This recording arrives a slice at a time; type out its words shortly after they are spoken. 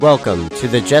Welcome to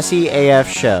the Jesse AF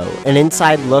Show, an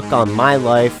inside look on my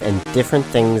life and different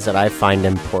things that I find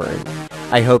important.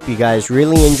 I hope you guys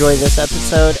really enjoy this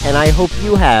episode, and I hope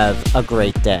you have a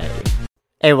great day.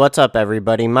 Hey, what's up,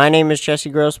 everybody? My name is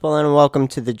Jesse Grossbull, and welcome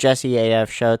to the Jesse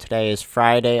AF Show. Today is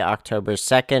Friday, October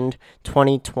 2nd,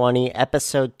 2020,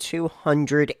 episode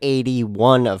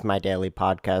 281 of my daily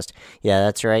podcast. Yeah,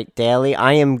 that's right, daily.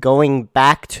 I am going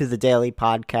back to the daily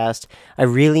podcast. I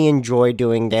really enjoy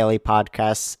doing daily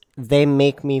podcasts. They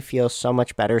make me feel so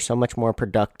much better, so much more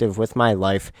productive with my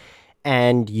life,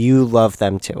 and you love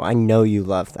them too. I know you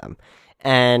love them.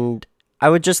 And I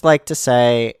would just like to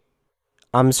say,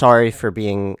 I'm sorry for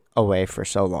being away for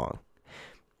so long.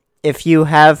 If you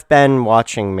have been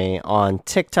watching me on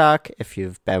TikTok, if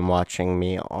you've been watching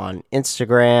me on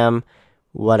Instagram,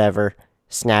 whatever,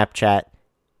 Snapchat,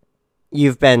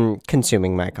 you've been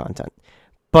consuming my content.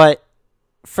 But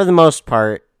for the most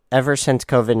part, ever since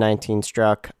COVID-19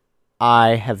 struck,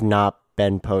 I have not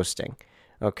been posting,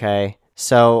 okay?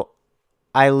 So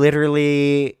I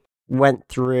literally went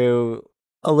through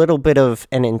a little bit of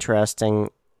an interesting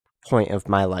point of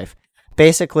my life.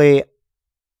 Basically,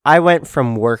 I went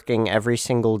from working every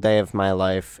single day of my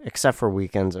life, except for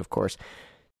weekends, of course,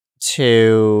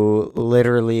 to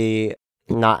literally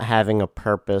not having a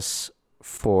purpose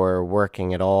for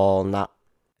working at all, not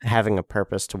having a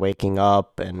purpose to waking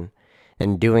up and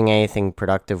doing anything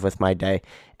productive with my day.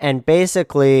 And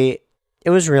basically,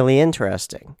 it was really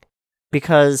interesting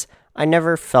because I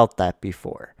never felt that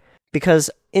before. Because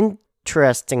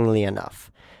interestingly enough,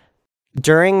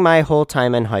 during my whole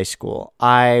time in high school,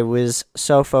 I was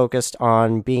so focused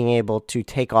on being able to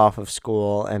take off of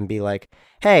school and be like,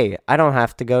 hey, I don't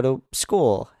have to go to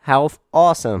school. How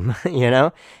awesome, you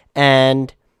know?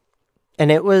 And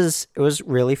it was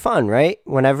really fun, right?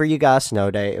 Whenever you got a snow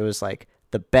day, it was like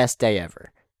the best day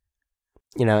ever.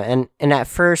 You know, and at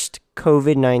first,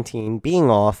 COVID-19 being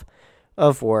off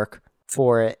of work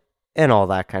for it and all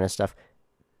that kind of stuff,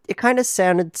 it kind of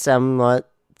sounded somewhat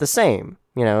the same.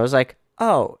 You know, it was like,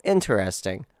 oh,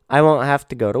 interesting. I won't have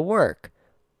to go to work.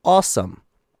 Awesome.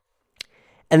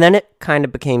 And then it kind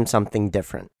of became something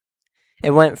different.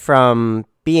 It went from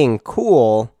being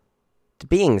cool to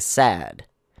being sad.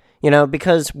 You know,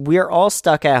 because we're all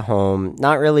stuck at home,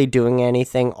 not really doing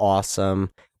anything awesome,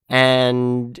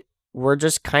 and we're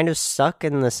just kind of stuck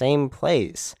in the same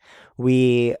place.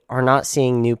 We are not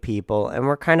seeing new people, and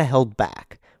we're kind of held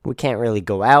back. We can't really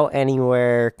go out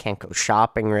anywhere, can't go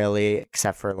shopping really,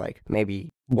 except for like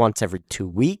maybe once every 2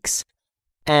 weeks.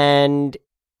 And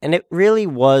it really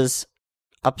was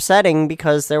upsetting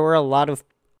because there were a lot of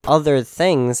other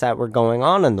things that were going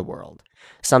on in the world.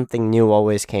 Something new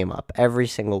always came up every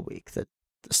single week. The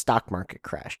stock market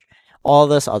crashed, all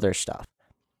this other stuff.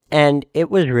 And it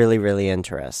was really, really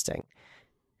interesting.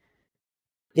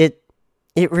 It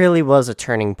really was a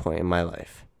turning point in my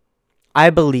life.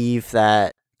 I believe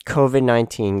that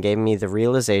COVID-19 gave me the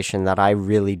realization that I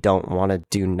really don't want to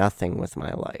do nothing with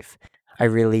my life. I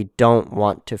really don't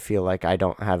want to feel like I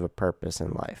don't have a purpose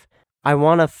in life. I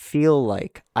want to feel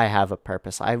like I have a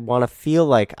purpose. I want to feel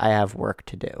like I have work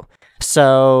to do.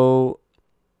 So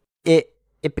it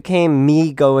became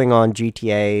me going on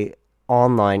GTA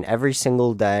Online every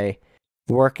single day,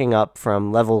 working up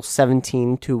from level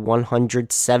 17 to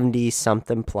 170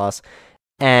 something plus,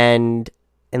 and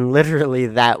literally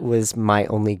that was my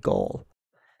only goal.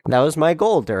 That was my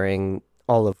goal during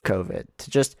all of COVID, to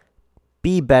just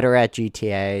be better at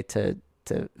GTA, to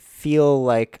feel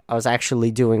like I was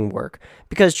actually doing work.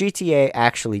 Because GTA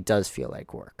actually does feel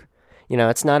like work. You know,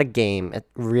 it's not a game. It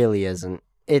really isn't.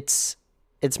 It's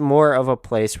more of a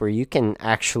place where you can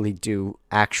actually do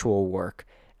actual work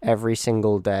every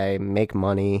single day, make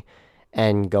money,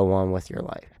 and go on with your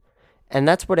life. And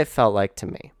that's what it felt like to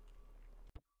me.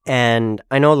 And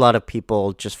I know a lot of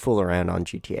people just fool around on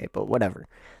GTA, but whatever.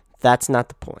 That's not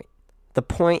the point. The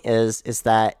point is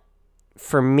that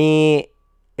for me,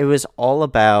 it was all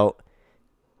about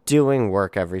doing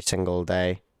work every single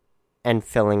day and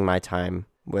filling my time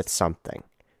with something.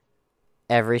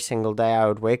 Every single day I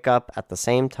would wake up at the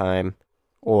same time,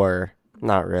 or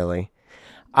not really.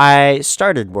 I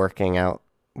started working out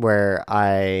where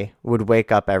I would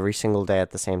wake up every single day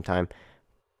at the same time,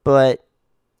 but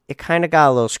it kind of got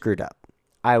a little screwed up.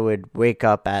 I would wake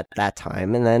up at that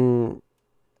time, and then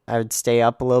I would stay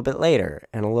up a little bit later,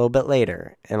 and a little bit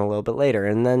later, and a little bit later,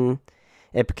 and then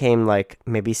it became like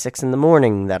maybe 6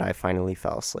 a.m. that I finally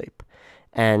fell asleep.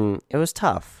 And it was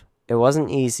tough. It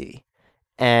wasn't easy.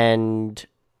 And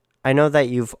I know that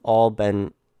you've all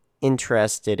been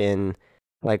interested in,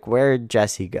 like, where did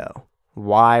Jesse go?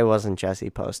 Why wasn't Jesse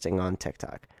posting on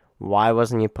TikTok? Why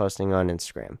wasn't he posting on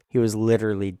Instagram? He was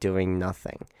literally doing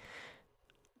nothing.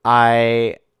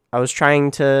 I was trying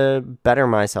to better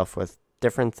myself with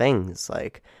different things,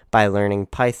 like by learning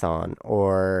Python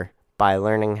or by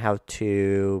learning how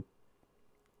to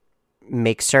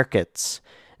make circuits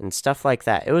and stuff like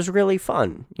that. It was really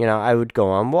fun. I would go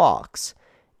on walks,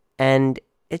 and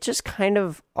it just kind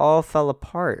of all fell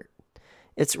apart.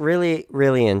 It's really,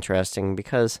 really interesting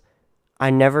because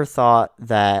I never thought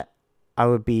that I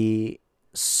would be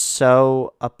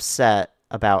so upset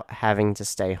about having to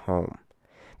stay home.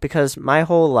 Because my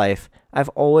whole life, I've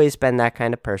always been that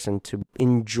kind of person to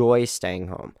enjoy staying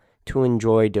home, to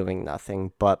enjoy doing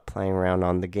nothing but playing around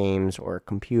on the games or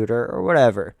computer or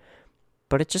whatever.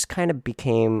 But it just kind of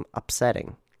became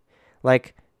upsetting.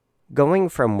 Like, going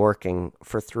from working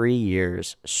for 3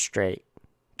 years straight,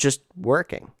 just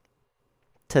working,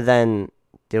 to then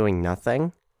doing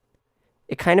nothing,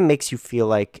 it kind of makes you feel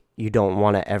like you don't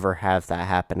want to ever have that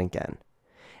happen again.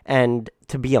 And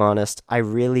to be honest, I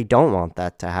really don't want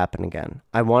that to happen again.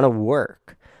 I want to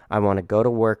work. I want to go to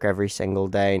work every single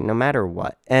day, no matter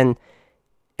what. And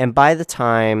by the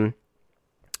time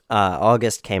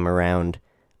August came around,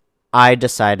 I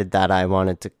decided that I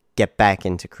wanted to get back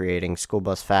into creating School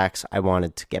Bus Facts. I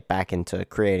wanted to get back into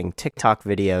creating TikTok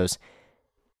videos.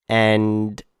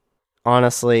 And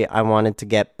honestly, I wanted to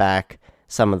get back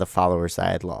some of the followers that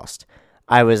I had lost.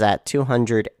 I was at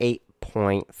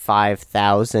 208.5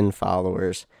 thousand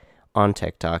followers on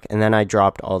TikTok, and then I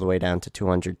dropped all the way down to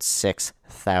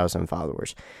 206,000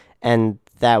 followers. And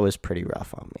that was pretty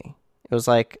rough on me. It was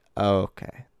like, oh,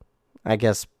 okay, I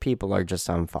guess people are just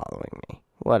unfollowing me.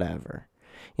 Whatever.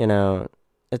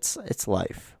 It's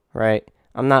life, right?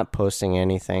 I'm not posting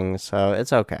anything, so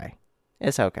it's okay.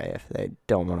 It's okay if they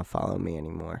don't want to follow me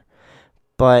anymore.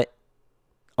 But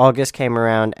August came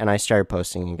around and I started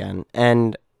posting again.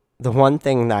 And the one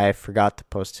thing that I forgot to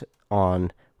post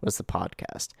on was the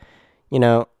podcast.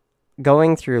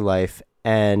 Going through life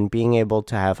and being able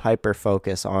to have hyper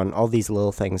focus on all these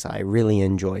little things I really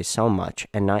enjoy so much,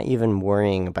 and not even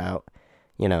worrying about,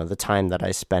 the time that I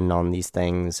spend on these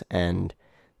things and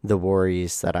the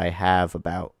worries that I have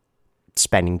about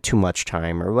spending too much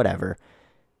time or whatever.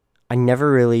 I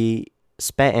never really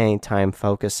spent any time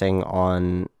focusing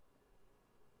on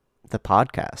the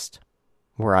podcast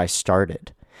where I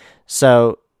started.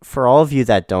 So for all of you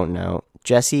that don't know,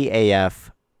 Jesse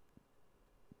AF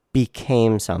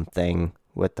became something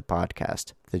with the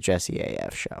podcast, the Jesse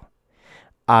AF Show.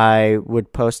 I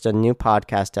would post a new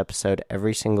podcast episode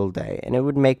every single day, and it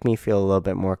would make me feel a little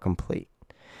bit more complete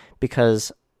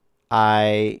because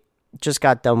I just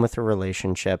got done with a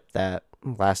relationship that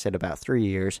lasted about 3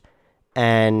 years,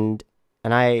 and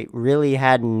I really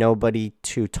had nobody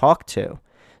to talk to.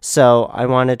 So I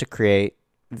wanted to create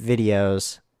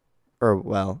videos,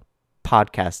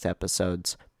 podcast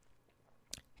episodes,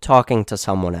 talking to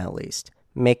someone at least,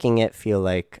 making it feel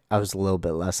like I was a little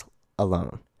bit less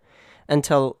alone.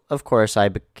 Until, of course, I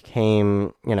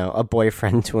became, a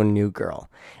boyfriend to a new girl.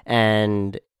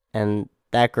 And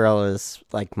that girl is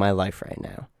like my life right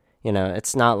now.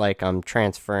 It's not like I'm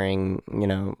transferring,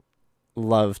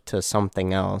 love to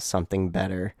something else, something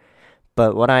better.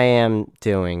 But what I am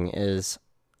doing is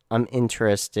I'm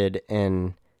interested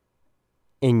in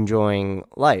enjoying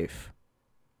life.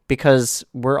 Because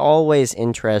we're always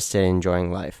interested in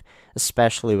enjoying life,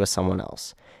 especially with someone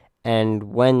else.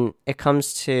 And when it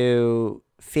comes to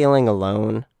feeling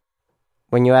alone,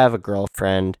 when you have a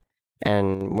girlfriend,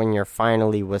 and when you're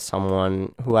finally with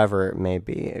someone, whoever it may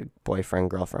be, a boyfriend,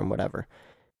 girlfriend, whatever,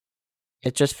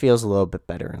 it just feels a little bit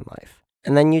better in life.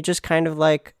 And then you just kind of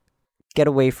like get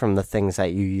away from the things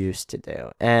that you used to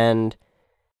do and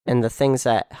the things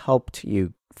that helped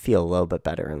you feel a little bit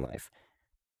better in life.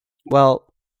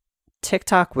 Well,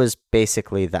 TikTok was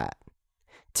basically that.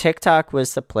 TikTok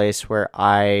was the place where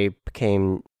I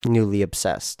became newly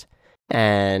obsessed,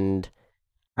 and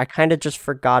I kind of just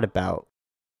forgot about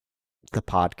the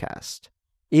podcast,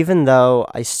 even though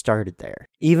I started there,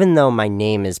 even though my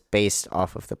name is based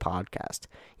off of the podcast,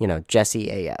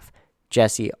 Jesse AF,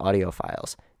 Jesse Audio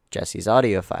Files, Jesse's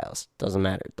Audio Files, doesn't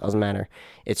matter,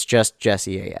 it's just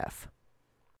Jesse AF,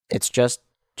 it's just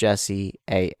Jesse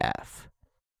AF.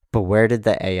 But where did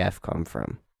the AF come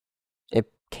from? It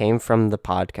came from the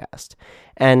podcast.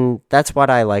 And that's what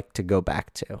I like to go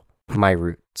back to, my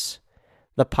roots.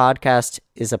 The podcast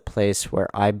is a place where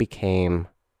I became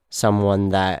someone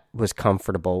that was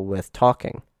comfortable with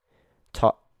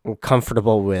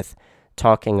comfortable with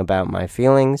talking about my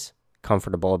feelings,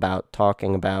 comfortable about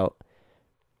talking about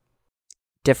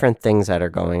different things that are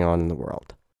going on in the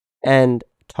world, and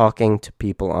talking to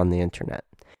people on the internet.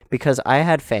 Because I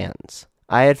had fans.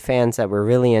 I had fans that were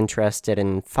really interested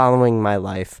in following my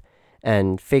life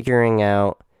and figuring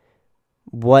out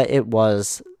what it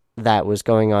was that was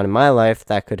going on in my life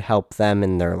that could help them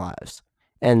in their lives.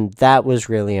 And that was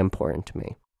really important to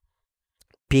me,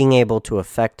 being able to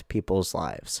affect people's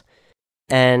lives.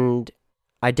 And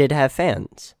I did have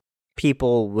fans.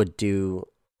 People would do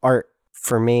art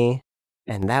for me,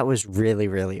 and that was really,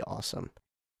 really awesome.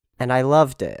 And I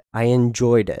loved it. I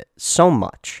enjoyed it so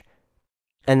much.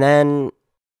 And then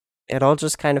it all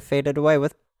just kind of faded away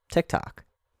with TikTok.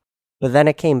 But then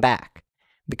it came back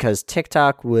because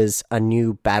TikTok was a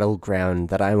new battleground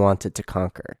that I wanted to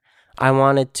conquer. I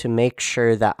wanted to make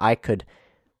sure that I could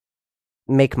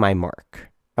make my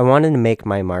mark. I wanted to make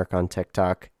my mark on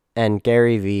TikTok, and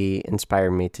Gary Vee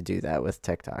inspired me to do that with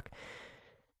TikTok.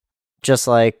 Just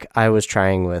like I was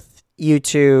trying with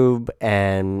YouTube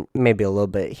and maybe a little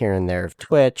bit here and there of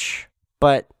Twitch,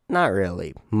 but not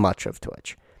really much of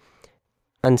Twitch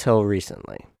until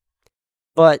recently.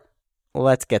 But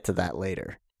let's get to that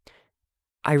later.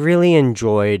 I really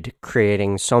enjoyed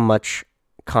creating so much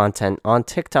content on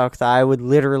TikTok that I would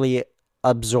literally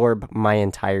absorb my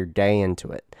entire day into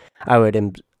it. I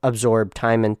would absorb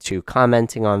time into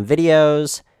commenting on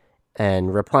videos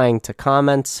and replying to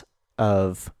comments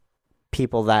of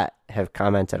people that have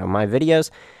commented on my videos.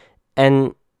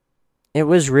 And it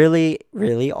was really,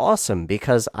 really awesome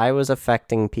because I was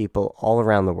affecting people all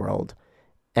around the world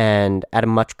and at a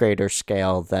much greater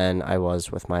scale than I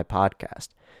was with my podcast.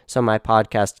 So my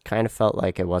podcast kind of felt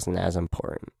like it wasn't as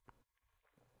important.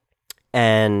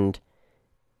 And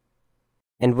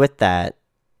with that,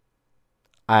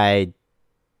 I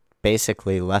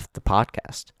basically left the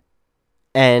podcast.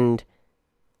 And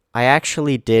I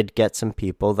actually did get some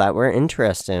people that were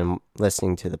interested in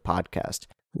listening to the podcast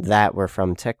that were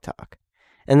from TikTok.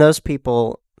 And those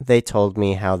people, they told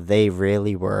me how they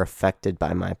really were affected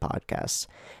by my podcasts,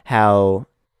 how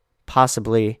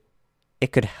possibly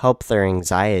it could help their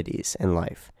anxieties in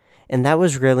life. And that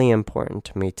was really important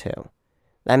to me too.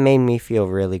 That made me feel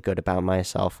really good about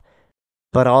myself,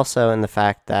 but also in the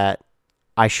fact that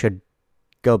I should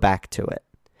go back to it.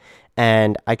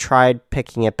 And I tried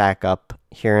picking it back up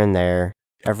here and there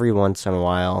every once in a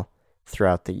while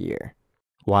throughout the year,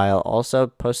 while also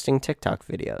posting TikTok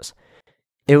videos.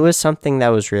 It was something that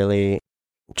was really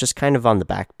just kind of on the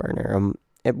back burner.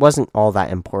 It wasn't all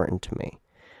that important to me.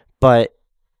 But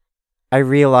I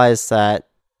realized that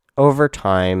over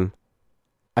time,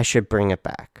 I should bring it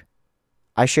back.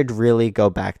 I should really go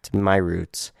back to my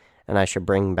roots, and I should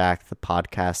bring back the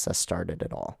podcast that started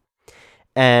it all.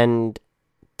 And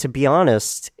to be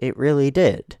honest, it really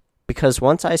did. Because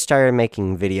once I started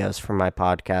making videos for my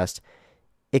podcast,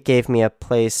 it gave me a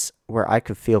place where I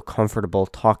could feel comfortable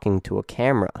talking to a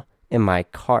camera in my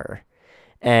car.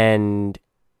 And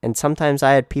sometimes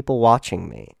I had people watching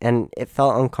me, and it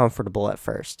felt uncomfortable at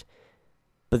first.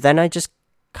 But then I just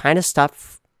kind of stopped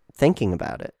thinking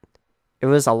about it. It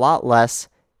was a lot less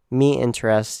me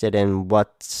interested in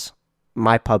what's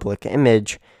my public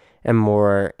image and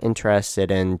more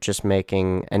interested in just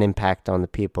making an impact on the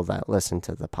people that listen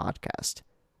to the podcast.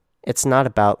 It's not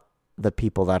about the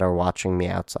people that are watching me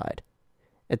outside.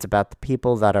 It's about the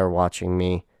people that are watching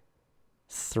me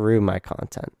through my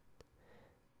content.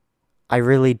 I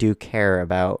really do care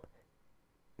about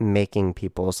making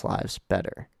people's lives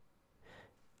better.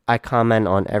 I comment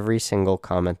on every single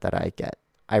comment that I get.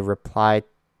 I reply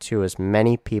to as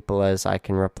many people as I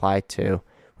can reply to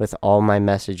with all my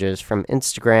messages from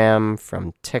Instagram,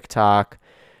 from TikTok,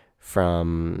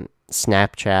 from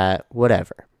Snapchat,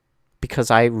 whatever. Because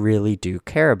I really do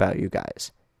care about you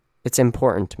guys. It's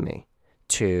important to me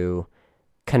to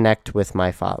connect with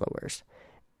my followers.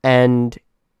 And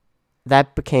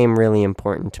that became really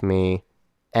important to me.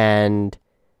 And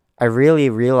I really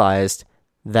realized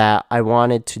that I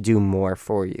wanted to do more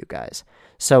for you guys.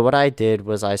 So what I did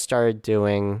was I started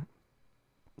doing,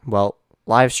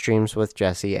 live streams with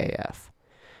Jesse AF.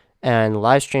 And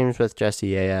live streams with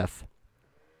Jesse AF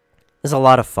is a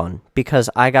lot of fun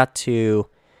because I got to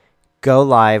go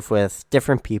live with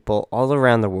different people all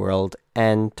around the world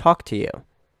and talk to you.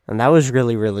 And that was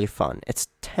really, really fun. It's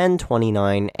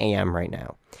 10:29 a.m. right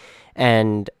now.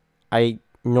 And I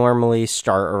normally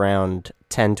start around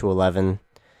 10 to 11.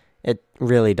 It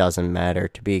really doesn't matter,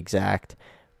 to be exact.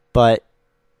 But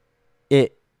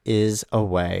it is a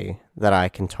way that I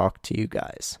can talk to you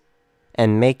guys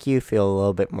and make you feel a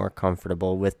little bit more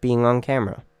comfortable with being on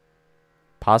camera.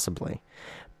 Possibly.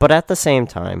 But at the same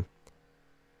time,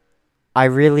 I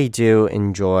really do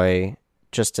enjoy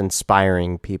just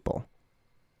inspiring people.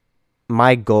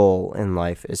 My goal in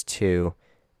life is to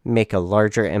make a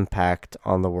larger impact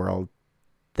on the world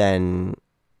than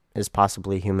is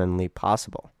possibly humanly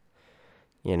possible.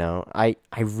 You know, I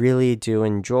really do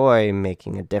enjoy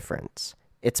making a difference.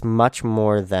 It's much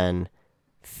more than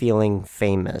feeling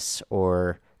famous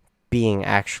or being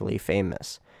actually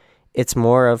famous. It's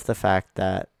more of the fact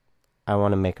that I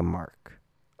want to make a mark.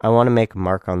 I want to make a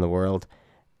mark on the world,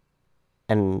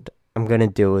 and I'm going to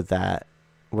do that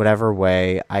whatever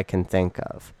way I can think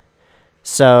of.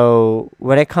 So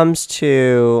when it comes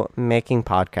to making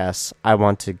podcasts, I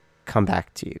want to come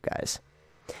back to you guys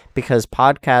because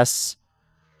podcasts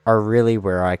are really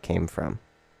where I came from.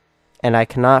 And I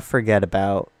cannot forget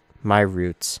about my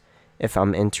roots if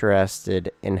I'm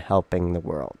interested in helping the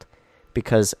world,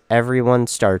 because everyone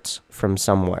starts from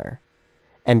somewhere.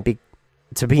 And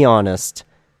to be honest,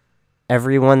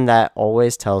 everyone that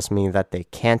always tells me that they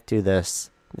can't do this,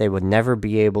 they would never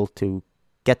be able to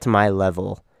get to my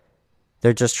level,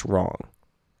 they're just wrong.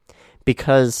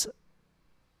 Because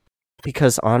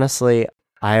honestly,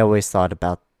 I always thought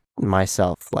about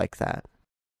myself like that.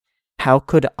 How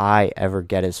could I ever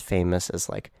get as famous as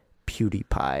like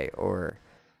PewDiePie or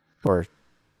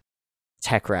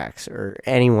TechRax or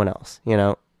anyone else, you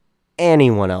know?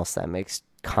 Anyone else that makes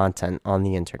content on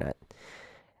the internet.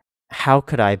 How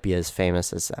could I be as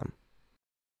famous as them?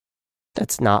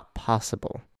 That's not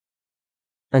possible.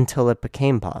 Until it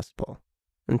became possible.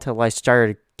 Until I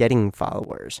started getting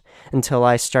followers. Until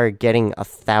I started getting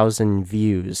 1,000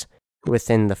 views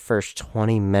within the first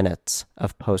 20 minutes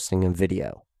of posting a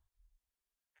video.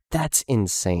 That's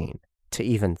insane to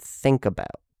even think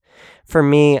about. For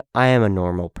me, I am a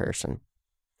normal person.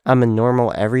 I'm a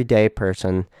normal, everyday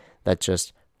person that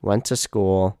just went to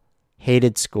school,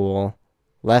 hated school,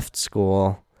 left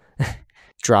school,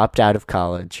 dropped out of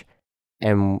college,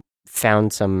 and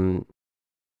found some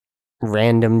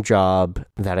random job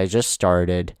that I just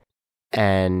started,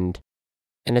 and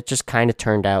it just kind of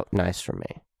turned out nice for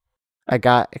me. I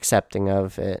got accepting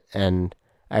of it, and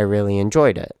I really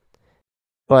enjoyed it.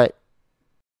 But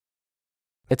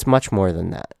it's much more than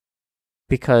that,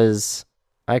 because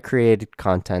I created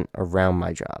content around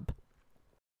my job.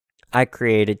 I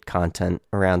created content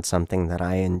around something that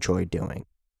I enjoy doing.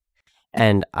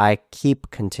 And I keep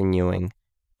continuing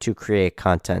to create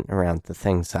content around the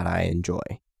things that I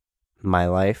enjoy. My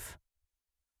life,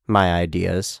 my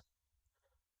ideas,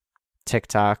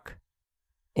 TikTok,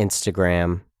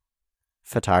 Instagram,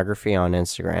 photography on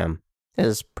Instagram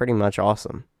is pretty much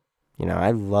awesome. You know,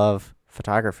 I love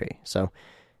photography, so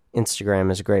Instagram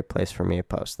is a great place for me to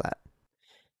post that.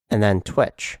 And then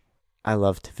Twitch. I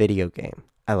love to video game.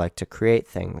 I like to create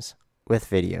things with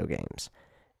video games.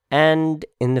 And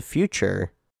in the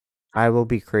future, I will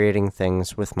be creating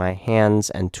things with my hands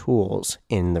and tools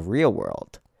in the real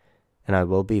world. And I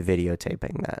will be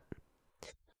videotaping that.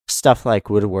 Stuff like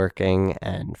woodworking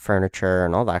and furniture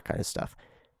and all that kind of stuff.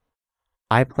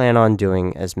 I plan on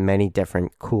doing as many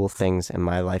different cool things in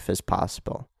my life as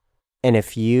possible. And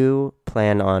if you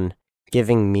plan on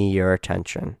giving me your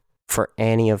attention for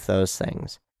any of those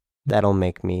things, that'll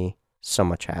make me so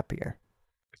much happier.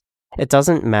 It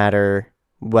doesn't matter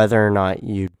whether or not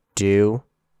you do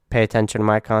pay attention to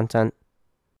my content,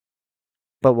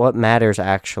 but what matters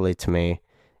actually to me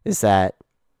is that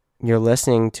you're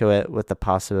listening to it with the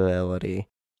possibility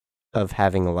of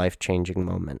having a life-changing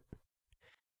moment.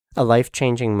 A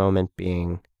life-changing moment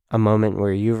being a moment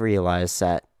where you realize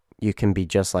that you can be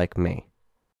just like me.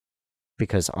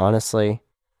 Because honestly,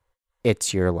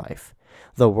 it's your life.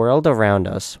 The world around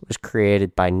us was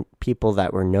created by people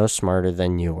that were no smarter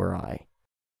than you or I.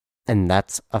 And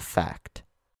that's a fact.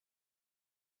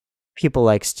 People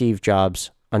like Steve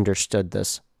Jobs understood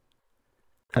this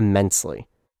immensely.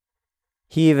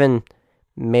 He even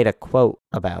made a quote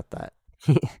about that.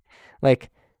 Like,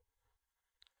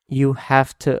 you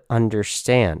have to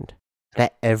understand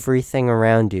that everything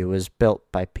around you is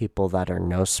built by people that are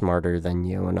no smarter than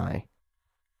you and I.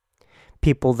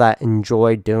 People that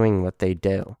enjoy doing what they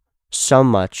do so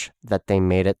much that they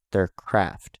made it their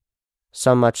craft,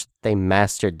 so much that they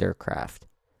mastered their craft,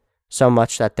 so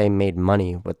much that they made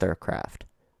money with their craft.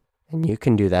 And you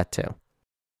can do that too.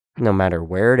 No matter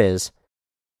where it is,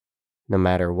 no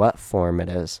matter what form it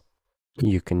is,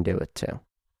 you can do it too.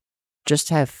 Just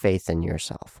have faith in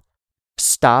yourself.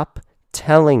 Stop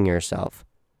telling yourself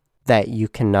that you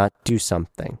cannot do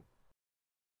something.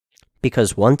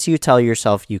 Because once you tell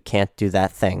yourself you can't do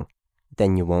that thing,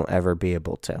 then you won't ever be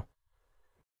able to.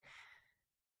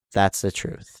 That's the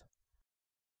truth.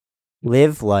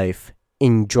 Live life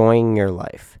enjoying your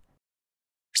life.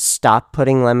 Stop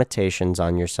putting limitations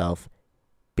on yourself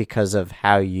because of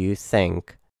how you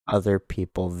think other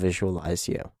people visualize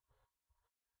you.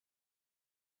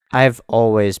 I've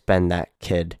always been that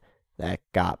kid that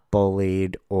got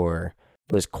bullied or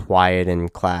was quiet in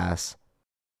class.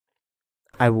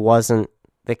 I wasn't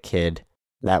the kid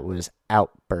that was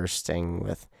outbursting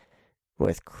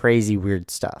with crazy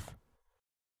weird stuff.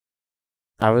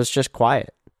 I was just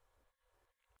quiet.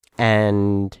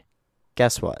 And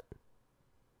guess what?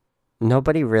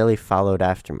 Nobody really followed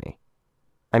after me.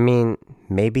 I mean,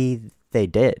 maybe they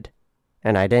did,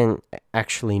 and I didn't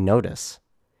actually notice.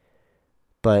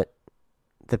 But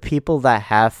the people that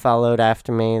have followed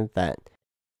after me, that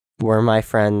were my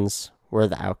friends, were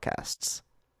the outcasts.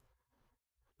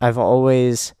 I've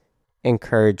always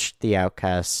encouraged the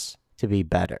outcasts to be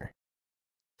better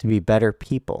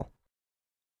people,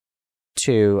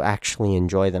 to actually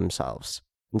enjoy themselves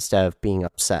instead of being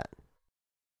upset.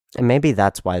 And maybe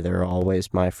that's why they're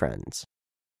always my friends.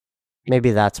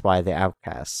 Maybe that's why the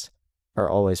outcasts are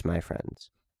always my friends.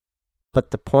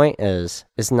 But the point is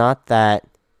not that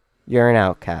you're an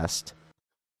outcast,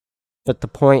 but the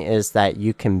point is that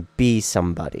you can be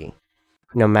somebody,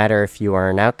 no matter if you are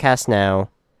an outcast now,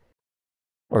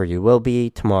 or you will be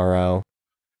tomorrow.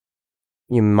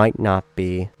 You might not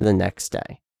be the next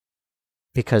day,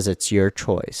 because it's your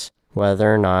choice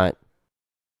whether or not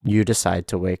you decide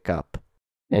to wake up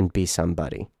and be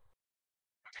somebody.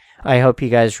 I hope you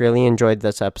guys really enjoyed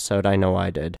this episode. I know I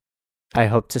did. I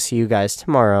hope to see you guys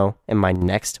tomorrow in my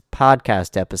next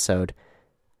podcast episode.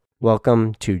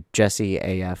 Welcome to Jesse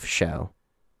AF Show.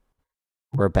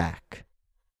 We're back.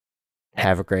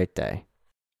 Have a great day.